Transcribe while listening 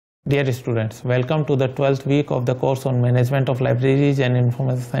Dear students, welcome to the 12th week of the course on Management of Libraries and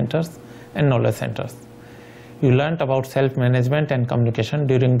Information Centers and Knowledge Centers. You learnt about self-management and communication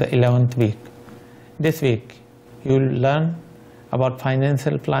during the 11th week. This week, you will learn about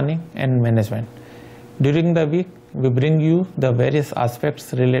financial planning and management. During the week, we bring you the various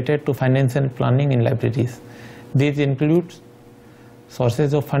aspects related to financial planning in libraries. These include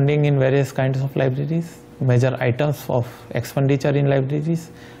sources of funding in various kinds of libraries, major items of expenditure in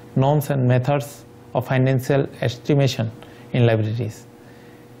libraries, norms and methods of financial estimation in libraries.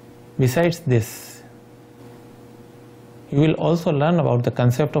 Besides this, you will also learn about the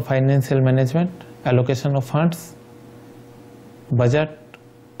concept of financial management, allocation of funds, budget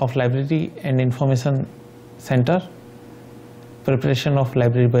of library and information center, preparation of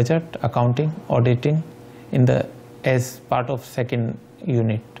library budget, accounting, auditing as part of second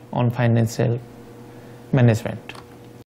unit on financial management.